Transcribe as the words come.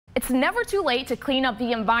It's never too late to clean up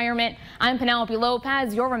the environment. I'm Penelope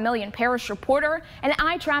Lopez, your Vermilion Parish reporter, and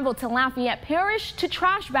I traveled to Lafayette Parish to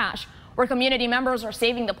Trash Bash, where community members are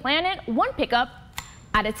saving the planet one pickup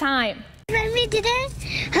at a time. When we didn't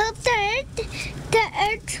help the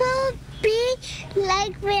earth will be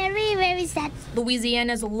like very sad.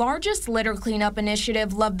 Louisiana's largest litter cleanup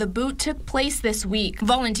initiative, Love the Boot, took place this week.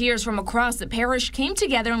 Volunteers from across the parish came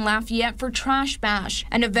together in Lafayette for Trash Bash,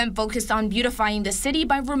 an event focused on beautifying the city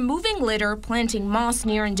by removing litter, planting moss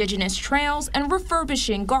near indigenous trails, and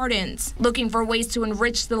refurbishing gardens. Looking for ways to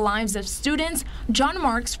enrich the lives of students, John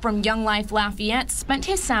Marks from Young Life Lafayette spent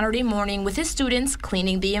his Saturday morning with his students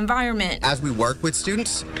cleaning the environment. As we work with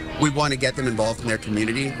students, we want to get them involved in their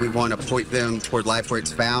community. We want to point them toward life where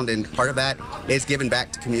it's found, and part of that is giving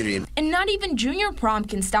back to community. And not even junior prom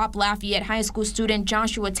can stop Lafayette High School student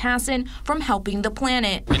Joshua Tassin from helping the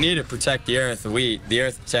planet. We need to protect the earth. The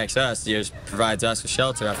earth protects us. The earth provides us with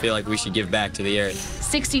shelter. I feel like we should give back to the earth.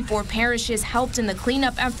 64 parishes helped in the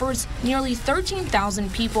cleanup efforts. Nearly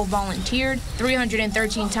 13,000 people volunteered.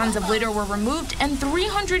 313 tons of litter were removed, and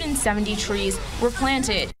 370 trees were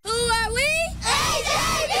planted. Who are we?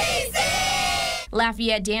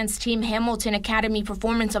 Lafayette dance team Hamilton Academy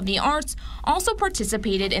Performance of the Arts also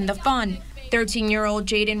participated in the fun. 13-year-old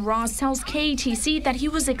Jaden Ross tells KATC that he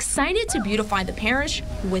was excited to beautify the parish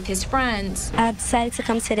with his friends. I decided to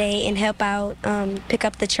come today and help out, pick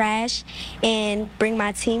up the trash, and bring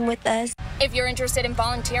my team with us. If you're interested in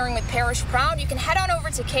volunteering with Parish Proud, you can head on over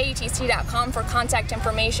to KATC.com for contact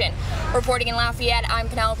information. Reporting in Lafayette, I'm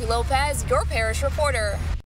Penelope Lopez, your parish reporter.